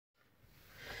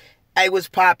Hey, what's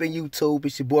poppin' YouTube?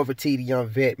 It's your boy Verti the Young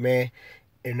Vet, man.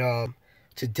 And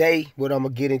today, what I'm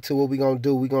gonna get into, what we gonna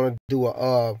do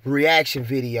a reaction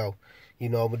video.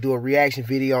 I'm gonna do a reaction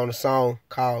video on a song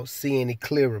called "Seeing It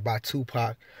Clearer" by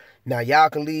Tupac. Now, y'all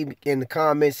can leave in the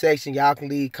comment section. Y'all can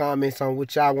leave comments on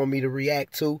what y'all want me to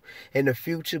react to in the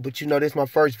future. But this is my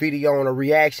first video on a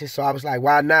reaction, so I was like,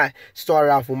 why not start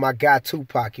it off with my guy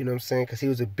Tupac? You know what I'm saying? Because he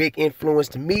was a big influence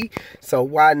to me. So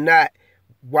why not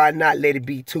let it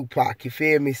be Tupac? You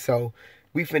feel me? So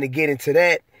we finna get into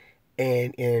that,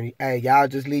 and hey, y'all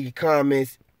just leave your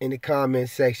comments in the comment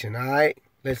section. All right,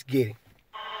 let's get it.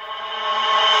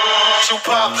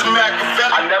 Tupac to Machiavelli.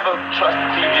 I never trust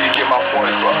TV to get my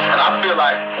point across, and I feel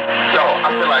like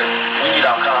we need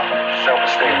our confidence,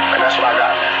 self-esteem, and that's what I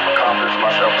got. My confidence,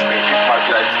 my self-esteem. People might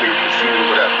be like, this nigga conceited,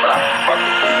 whatever, but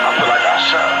I feel like I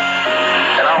shine,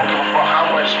 and I don't give a fuck how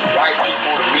much white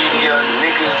people, the media,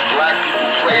 niggas, black people,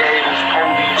 play haters,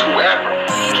 police, whoever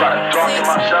try to darken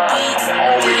my shine.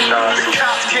 I'ma always shine. The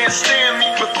cops can't stand me,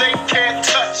 but they can't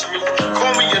touch me.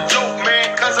 Call me a dope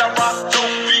man, cause I rock dope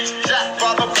beats. Jacked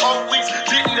by the police,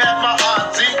 didn't have my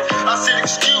ID. I said,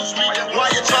 excuse me,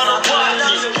 why you trying to rob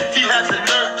me? He had the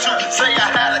nerve to say I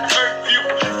had a curfew.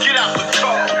 Get out the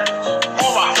car,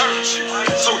 or I hurt you.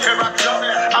 So here I go,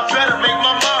 I better make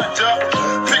my mind up.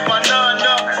 Pick my nine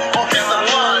up, or hit the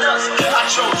line up. I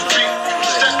chose B,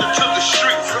 stepped into the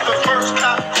street. The first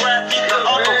cop grabbed me, the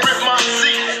other ripped my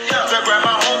seat. They grabbed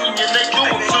my homie and they threw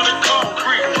him to the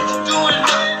concrete.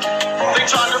 They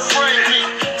tried to frame me,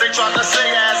 they tried to say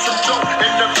I had some dope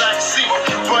in the backseat.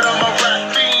 But I'm a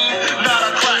rap fiend, not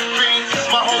a crack fiend.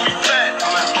 My homie fat,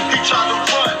 he tried to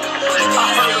run. I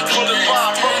heard a bullet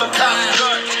fire from the cop's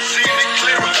gun. Seeing it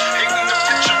clearer, hating the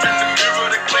picture in the mirror.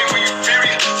 They claim we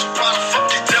inferior, so why the fuck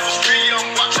these devils fear you?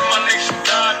 I'm watching my nation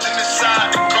die to the side.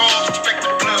 The cause, expect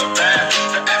the bloodbath.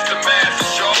 The aftermath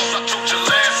is yours. I told you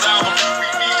last hour, we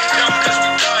need help cause we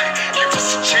dying. Give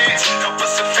us a chance, help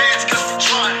us advance cause we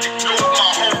trying. Ignore my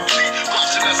whole plea,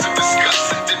 watching us in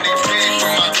disgust. And then they beg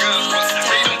for my guns, but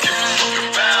they don't give a fuck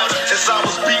about us. As I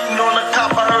was beating on the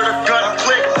cop, I heard a gun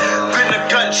click, then a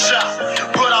gunshot,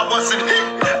 but I wasn't hit.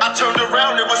 I turned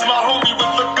around, it was my homie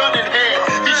with the gun in hand.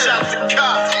 He shot the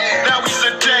cop, now he's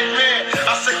a dead man.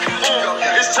 I said, come on,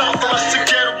 it's time for us to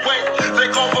get away. They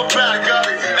call for backup,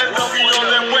 and they'll be on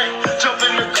their way. Jumped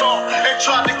in the car and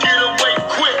tried to get away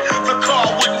quick. The car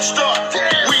wouldn't start,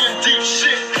 we in deep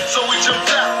shit, so we jumped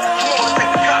out.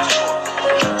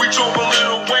 We drove a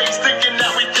little ways, thinking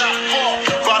that we got far,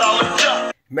 but I looked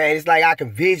up. Man, it's like I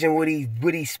can vision what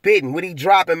he's spitting, what he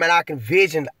dropping, man. I can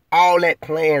vision all that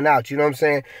playing out. You know what I'm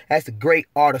saying? That's the great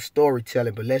art of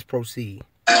storytelling. But let's proceed.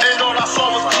 And all I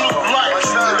saw was blue lights.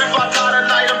 If I die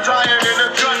tonight, I'm dying in a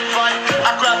gunfight.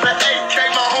 I grabbed the AK,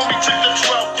 my homie took the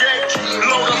 12 gauge.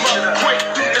 Load him up quick,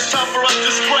 it's time for us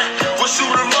to spray. We'll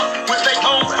shoot him up with their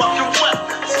own fucking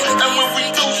weapons. And when we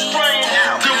do spraying,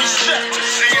 then we step.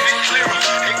 Seeing it clearer,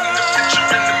 hating the picture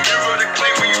in the mirror. They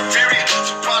claim we inferior,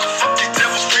 so why the fuck these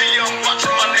devils fear you? I'm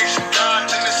watching my nation die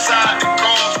to the side. The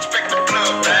cause, expect the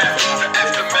bloodbath. The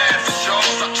aftermath is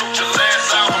yours. I told you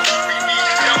last hour, we need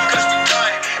help cause we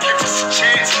dying. Give us a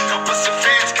chance, help us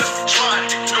advance cause we trying.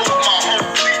 Ignore my whole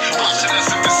plea, watching us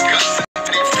in disgust.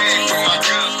 They beg for my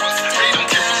guns, but they don't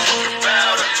give a fuck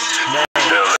about us.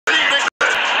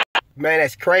 Man,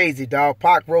 that's crazy, dog.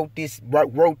 Pac wrote these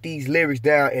lyrics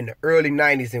down in the early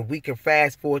 90s, and we can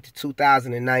fast forward to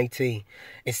 2019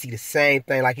 and see the same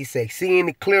thing. Like he said, seeing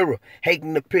it clearer,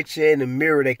 hating the picture in the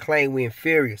mirror. They claim we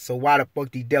inferior, so why the fuck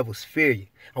these devils fear you?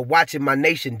 I'm watching my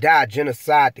nation die,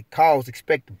 genocide, the cause,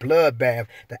 expect the bloodbath,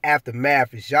 the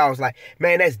aftermath is y'all's. Like,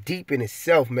 man, that's deep in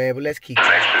itself, man, but let's keep Next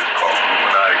is called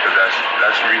Illuminati, because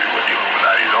that's really what the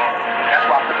Illuminati's on. That's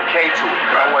why I put the K to it.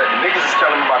 You know what? The niggas is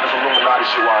telling me about this Illuminati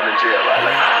shit while I'm in jail, right?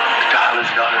 Like, the dollars.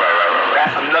 Right.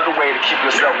 That's another way to keep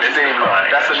yourself esteem.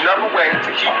 That's another way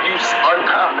to keep you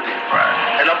unconfident.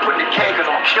 Right. And I'm putting the K because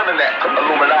I'm killing that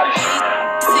Illuminati shit.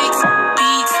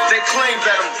 They claim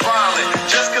that I'm violent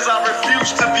just because I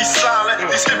refuse to be silent.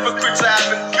 These hypocrites are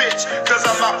having bitch because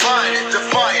I'm not buying it,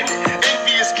 defying it.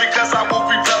 Envious because I will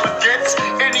rebel against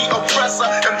any oppressor,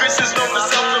 and this is known as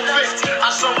self-defense. I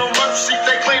show no mercy,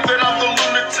 they claim that I'm the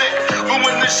lunatic, but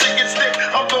when the shit gets thick,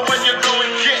 I'm the one you go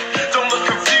and get. Don't look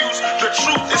confused, the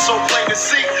truth is so plain to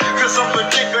see, cause I'm the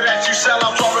nigga that you sell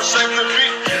out all ashamed to be.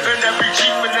 In every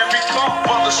Jeep and every car,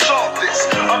 while the start this,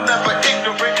 I'm never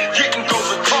ignorant, getting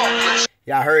goals accomplished.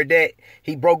 Y'all heard that?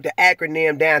 He broke the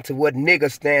acronym down to what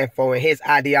niggas stand for in his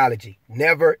ideology.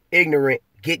 Never ignorant,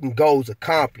 getting goals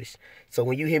accomplished. So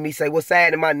when you hear me say, what's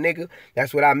happening, my nigga?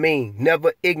 That's what I mean.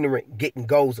 Never ignorant, getting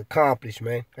goals accomplished,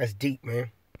 man. That's deep,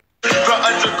 man. The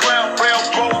underground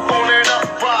railroad on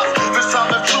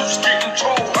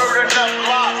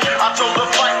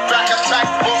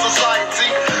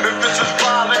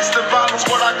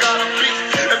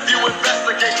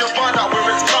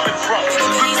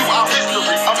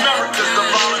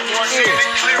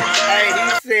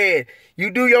You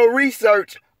do your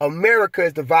research. America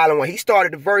is the violent one. He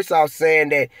started the verse off saying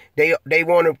that they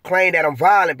want to claim that I'm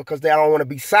violent because they don't want to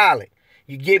be silent.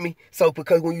 You get me? So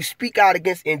because when you speak out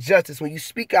against injustice, when you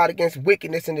speak out against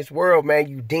wickedness in this world, man,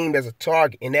 you deemed as a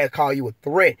target, and they'll call you a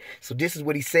threat. So this is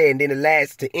what he said, and then the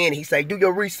last to end, he said, do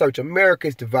your research. America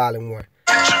is the violent one.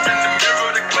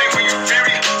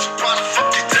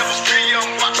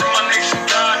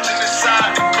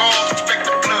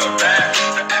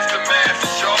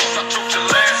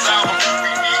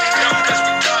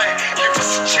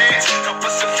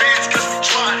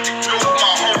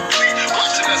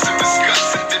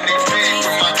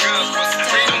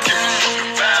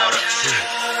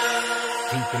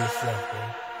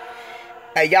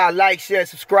 Hey, y'all like, share,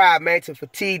 subscribe, man, to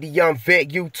Fatigue the Young Vet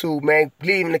YouTube, man.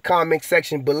 Leave in the comment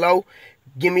section below.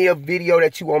 Give me a video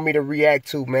that you want me to react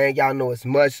to, man. Y'all know it's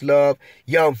much love.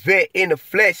 Young Vet in the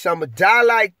flesh. I'ma die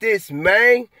like this,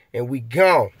 man. And we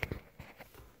gone.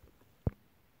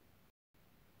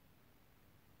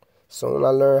 Soon I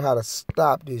learn how to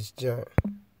stop this junk.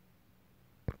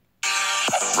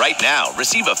 Right now,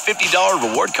 receive a $50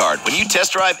 reward card when you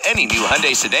test drive any new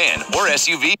Hyundai sedan or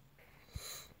SUV.